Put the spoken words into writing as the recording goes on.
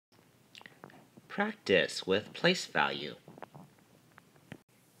practice with place value.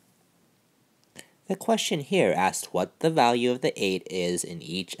 The question here asked what the value of the 8 is in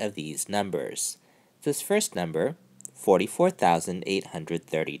each of these numbers. This first number,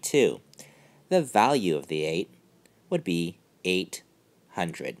 44,832. The value of the 8 would be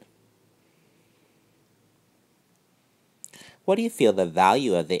 800. What do you feel the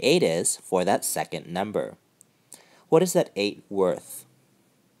value of the 8 is for that second number? What is that 8 worth?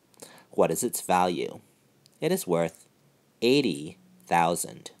 What is its value? It is worth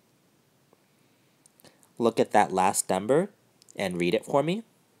 80,000. Look at that last number and read it for me.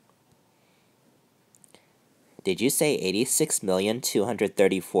 Did you say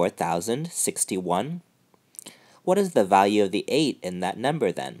 86,234,061? What is the value of the 8 in that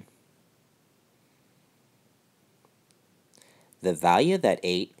number then? The value of that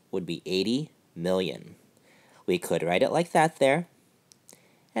 8 would be 80 million. We could write it like that there,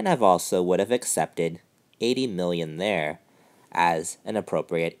 and I've also would have accepted 80 million there as an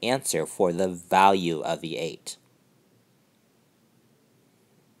appropriate answer for the value of the 8.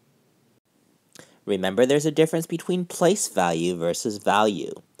 Remember, there's a difference between place value versus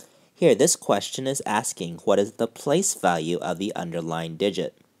value. Here, this question is asking what is the place value of the underlying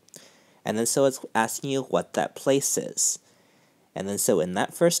digit. And then so it's asking you what that place is. And then so in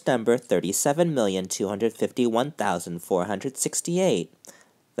that first number, 37,251,468,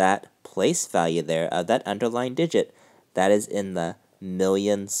 that place value there of that underlying digit, that is in the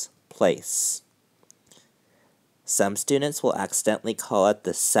millions place. Some students will accidentally call it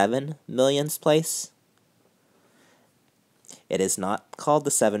the 7 millions place. It is not called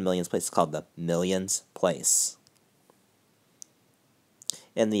the 7 millions place, it's called the millions place.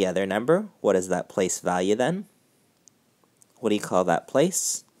 In the other number, what is that place value then? What do you call that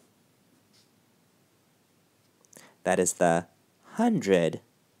place? That is the hundred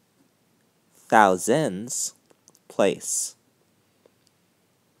thousands place.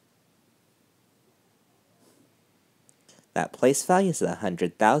 That place value is the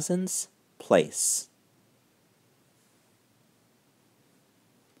hundred thousands place.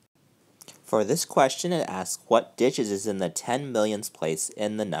 For this question, it asks what digit is in the 10 millions place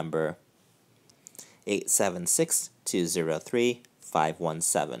in the number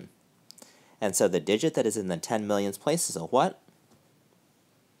 876,203,517. And so the digit that is in the 10 millions place is a what?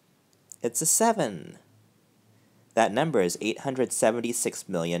 It's a 7. That number is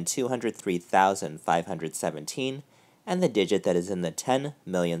 876,203,517, and the digit that is in the 10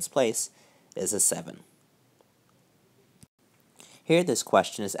 millions place is a 7. Here, this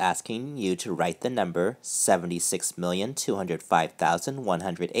question is asking you to write the number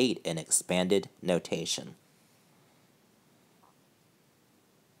 76,205,108 in expanded notation.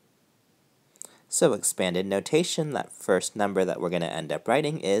 So expanded notation, that first number that we're going to end up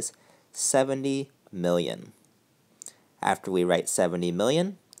writing is 70 million. After we write 70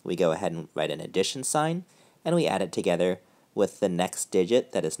 million, we go ahead and write an addition sign, and we add it together with the next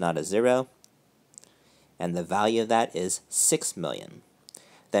digit that is not a 0, and the value of that is 6 million.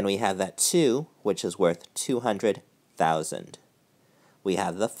 Then we have that 2, which is worth 200,000. We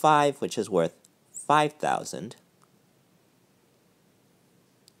have the 5, which is worth 5,000,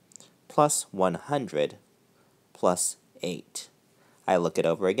 plus 100, plus 8. I look it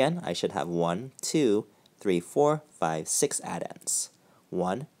over again. I should have 1, 2, 3, 4, 5, 6 addends.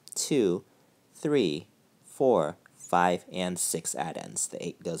 1, 2, 3, 4, 5, and 6 addends. The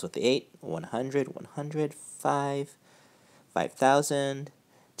 8 goes with the 8. 100, 100, 5, 5,000,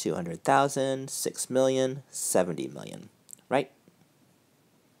 200,000, 6 million, 70 million. Right?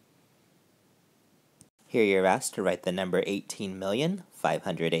 Here you're asked to write the number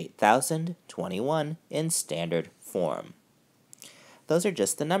 18,508,021 in standard form. Those are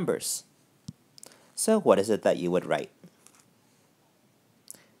just the numbers. So what is it that you would write?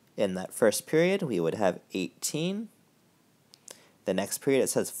 In that first period, we would have 18. The next period, it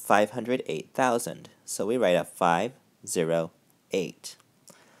says 508,000. So we write a 508.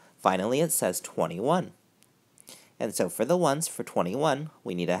 Finally, it says 21. And so for the ones for 21,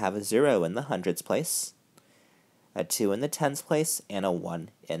 we need to have a 0 in the hundreds place, a 2 in the tens place, and a 1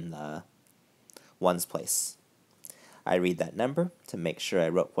 in the ones place. I read that number to make sure I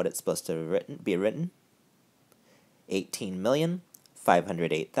wrote what it's supposed to be written.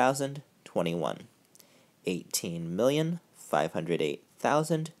 18,508,021.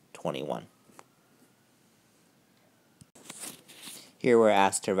 18,508,021. Here we're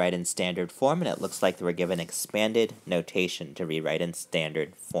asked to write in standard form, and it looks like we're given expanded notation to rewrite in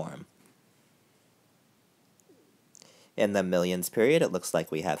standard form. In the millions period, it looks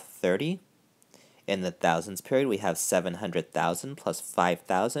like we have 30. In the thousands period, we have 700,000 plus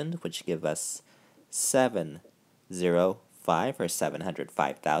 5,000, which give us 705 or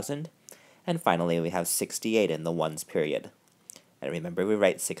 705,000. And finally, we have 68 in the ones period. And remember, we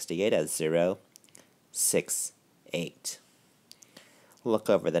write 68 as 0, 6, 8. Look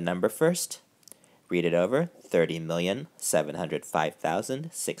over the number first. Read it over,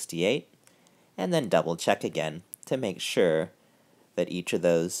 30,705,068, and then double check again to make sure that each of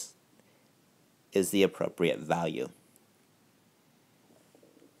those is the appropriate value.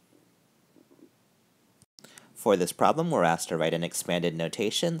 For this problem, we're asked to write an expanded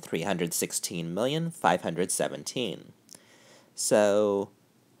notation, 316,517,000. So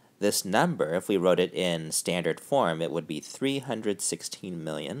this number, if we wrote it in standard form, it would be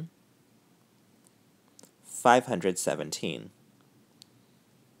 316,517,000.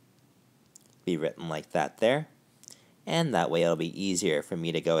 Be written like that there. And that way it'll be easier for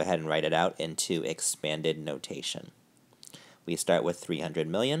me to go ahead and write it out into expanded notation. We start with 300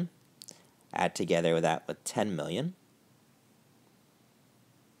 million, add together that with 10 million,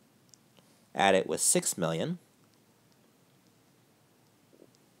 add it with 6 million,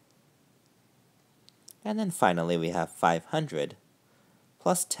 and then finally we have 500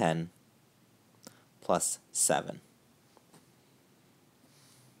 plus 10 plus 7.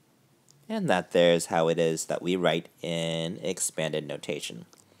 And that there's how it is that we write in expanded notation.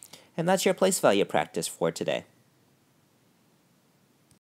 And that's your place value practice for today.